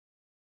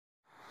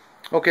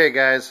Okay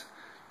guys,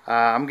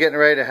 I'm getting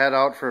ready to head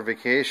out for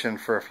vacation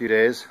for a few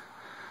days.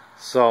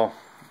 So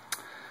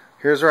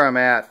here's where I'm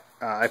at.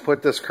 I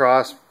put this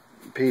cross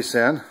piece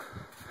in.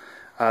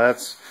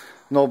 That's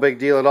no big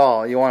deal at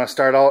all. You want to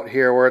start out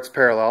here where it's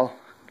parallel,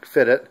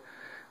 fit it,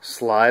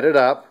 slide it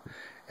up.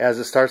 As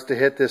it starts to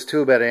hit this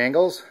tube at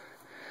angles,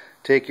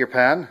 take your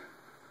pen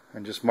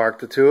and just mark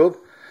the tube.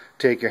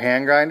 Take your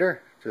hand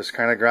grinder, just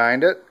kind of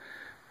grind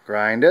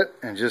it,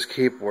 and just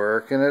keep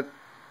working it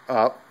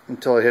up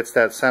until it hits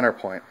that center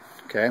point.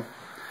 Okay,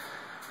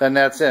 then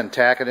that's in.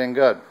 Tack it in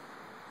good.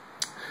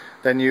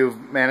 Then you've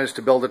managed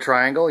to build a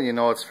triangle. You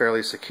know it's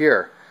fairly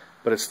secure,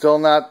 but it's still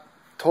not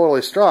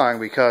totally strong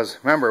because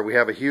remember we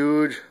have a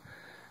huge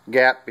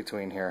gap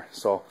between here.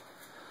 So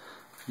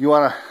you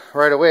want to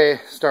right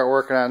away start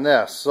working on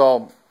this.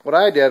 So what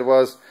I did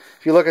was,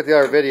 if you look at the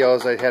other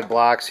videos, I had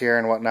blocks here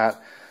and whatnot.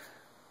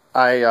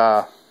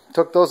 I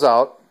took those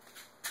out.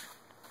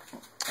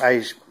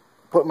 I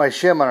put my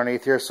shim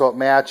underneath here so it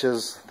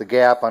matches the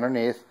gap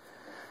underneath.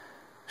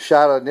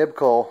 Shot a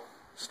Nibco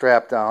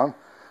strap down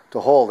to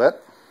hold it.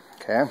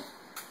 Okay.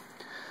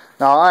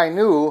 Now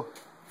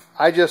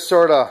I just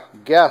sort of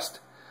guessed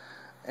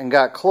and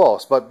got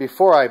close, but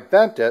before I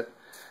bent it,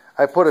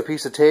 I put a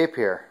piece of tape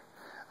here.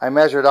 I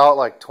measured out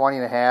like 20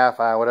 and a half,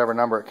 whatever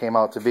number it came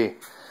out to be.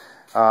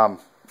 And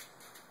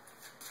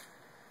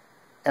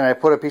I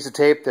put a piece of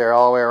tape there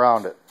all the way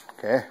around it.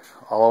 Okay,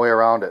 all the way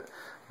around it.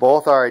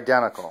 Both are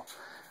identical.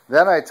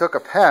 Then I took a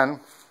pen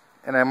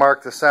and I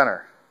marked the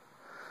center.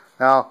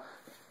 Now,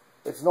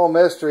 it's no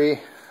mystery.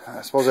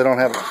 I suppose I don't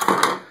have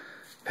a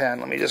pen.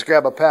 Let me just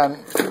grab a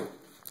pen.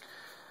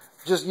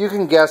 You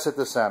can guess at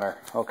the center,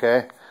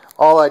 okay?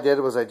 All I did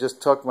was I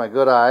just took my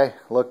good eye,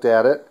 looked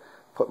at it,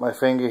 put my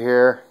finger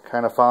here,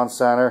 kind of found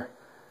center,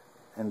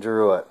 and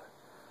drew it.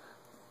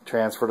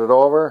 Transferred it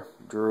over,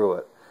 drew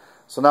it.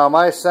 So now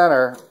my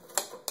center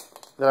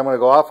that I'm going to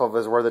go off of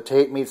is where the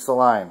tape meets the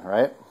line,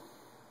 right?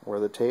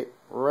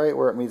 Right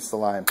where it meets the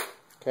line.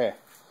 Okay.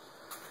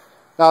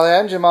 Now the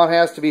engine mount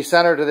has to be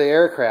centered to the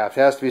aircraft.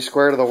 It has to be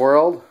square to the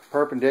world,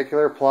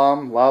 perpendicular,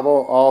 plumb,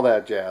 level, all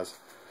that jazz.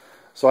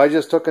 So I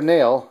just took a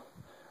nail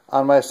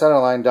on my center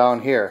line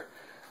down here.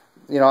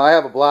 You know, I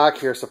have a block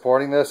here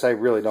supporting this. I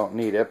really don't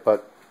need it,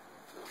 but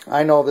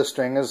I know this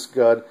string is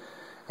good,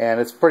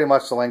 and it's pretty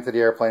much the length of the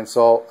airplane,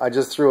 so I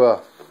just threw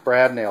a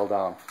brad nail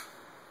down.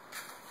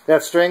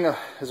 That string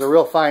is a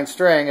real fine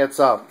string. It's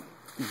a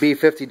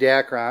B50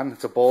 Dacron.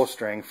 It's a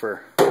bowstring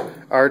for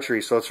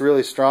archery, so it's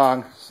really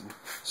strong,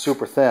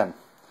 super thin.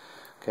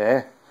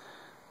 Okay,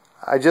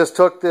 I just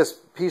took this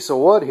piece of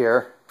wood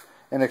here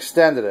and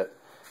extended it.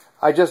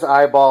 I just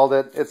eyeballed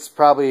it. It's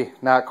probably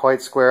not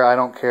quite square. I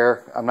don't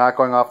care. I'm not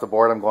going off the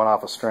board. I'm going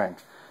off a string.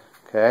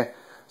 Okay,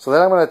 so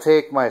then I'm going to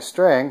take my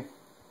string,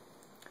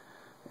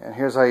 and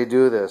here's how you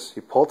do this.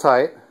 You pull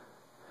tight,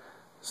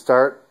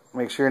 start,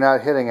 make sure you're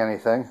not hitting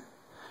anything,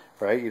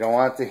 right? You don't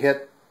want it to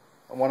hit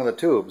one of the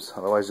tubes,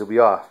 otherwise you'll be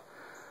off.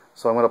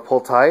 So I'm going to pull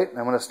tight, and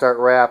I'm going to start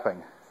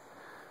wrapping.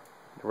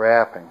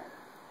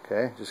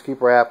 Okay, just keep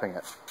wrapping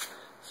it.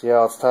 See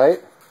how it's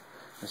tight?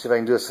 Let's see if I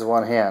can do this with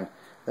one hand.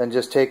 Then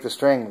just take the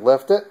string,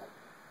 lift it.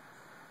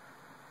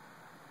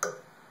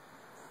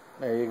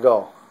 There you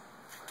go.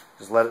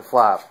 Just let it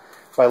flop.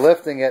 By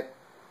lifting it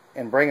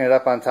and bringing it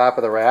up on top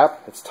of the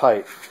wrap, it's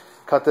tight.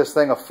 Cut this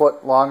thing a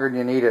foot longer than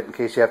you need it in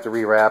case you have to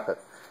rewrap it.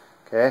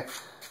 Okay.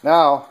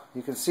 Now,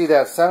 you can see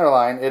that center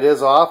line, it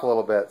is off a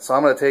little bit. So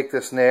I'm going to take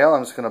this nail,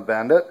 I'm just going to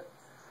bend it.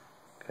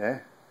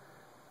 Okay.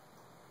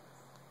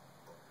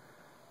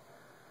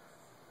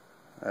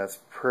 That's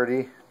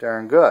pretty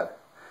darn good.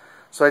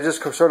 So I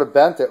just sort of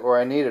bent it where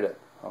I needed it.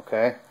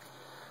 Okay.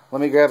 Let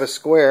me grab a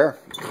square.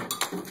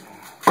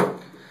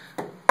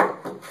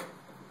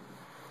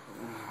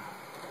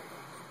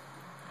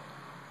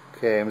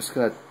 Okay, I'm just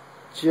going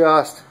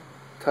to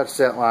touch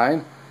that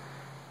line.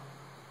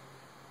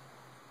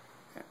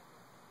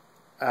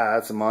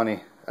 That's money.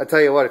 I tell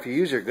you what, if you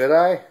use your good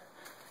eye,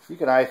 you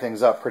can eye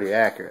things up pretty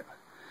accurate.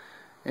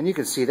 And you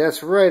can see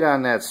that's right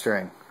on that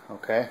string.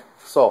 Okay,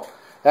 so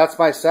that's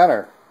my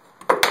center.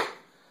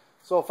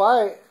 So if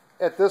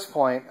at this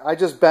point, I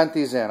just bent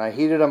these in. I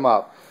heated them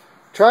up.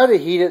 Try to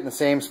heat it in the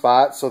same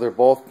spot so they're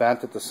both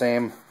bent at the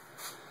same,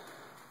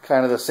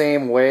 kind of the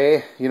same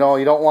way. You know,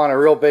 you don't want a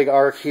real big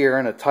arc here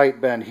and a tight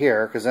bend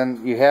here, because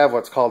then you have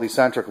what's called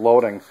eccentric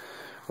loading,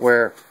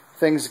 where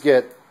things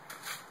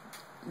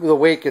the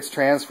weight gets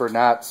transferred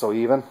not so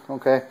even.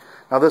 Okay,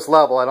 now this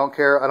level, I don't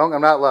care.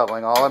 I'm not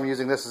leveling. All I'm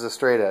using this is a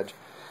straight edge.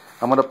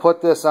 I'm going to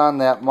put this on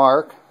that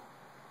mark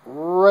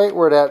right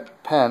where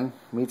that pen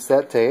meets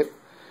that tape.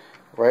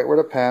 Right where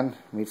the pen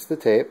meets the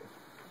tape.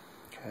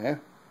 Okay.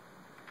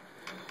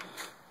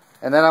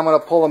 And then I'm going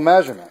to pull a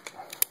measurement.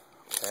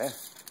 Okay.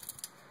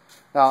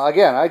 Now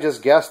again, I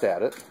just guessed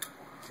at it.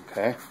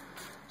 Okay.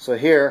 So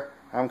here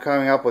I'm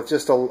coming up with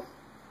just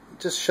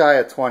shy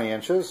of 20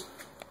 inches.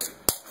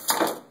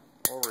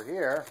 Over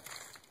here,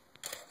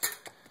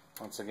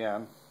 once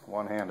again,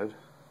 one-handed,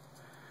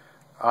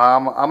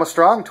 I'm a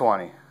strong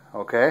 20.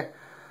 Okay.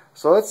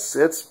 So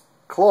it's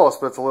close,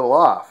 but it's a little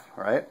off,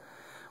 right?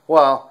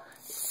 Well,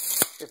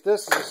 if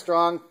this is a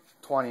strong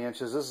 20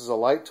 inches, this is a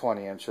light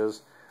 20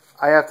 inches,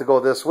 I have to go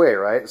this way,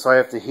 right? So I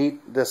have to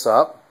heat this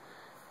up,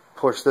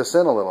 push this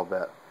in a little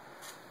bit.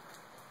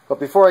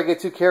 But before I get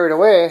too carried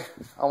away,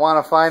 I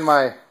want to find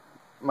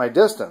my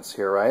distance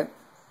here, right?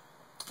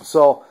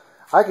 So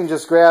I can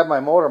just grab my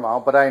motor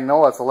mount, but I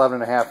know it's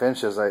 11.5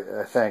 inches,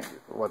 I think,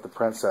 what the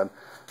print said.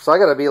 So I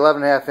got to be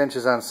 11.5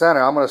 inches on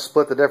center. I'm going to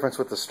split the difference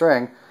with the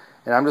string,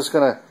 and I'm just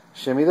going to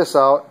shimmy this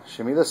out,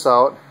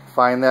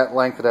 find that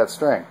length of that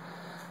string.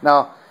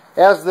 Now,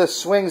 as this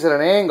swings at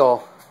an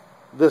angle,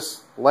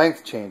 this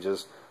length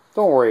changes.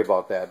 Don't worry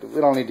about that.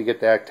 We don't need to get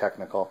that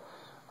technical.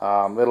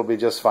 It'll be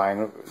just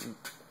fine.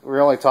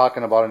 We're only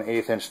talking about an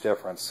 1/8 inch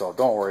difference, so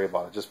don't worry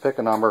about it. Just pick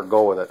a number,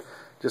 go with it.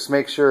 Just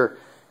make sure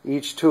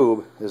each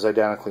tube is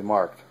identically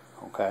marked.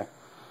 Okay?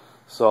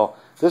 So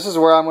this is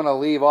where I'm going to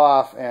leave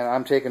off, and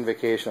I'm taking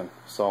vacation.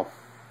 So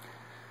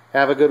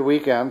have a good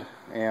weekend,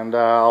 and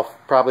I'll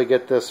probably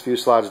get this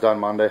fuselage done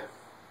Monday.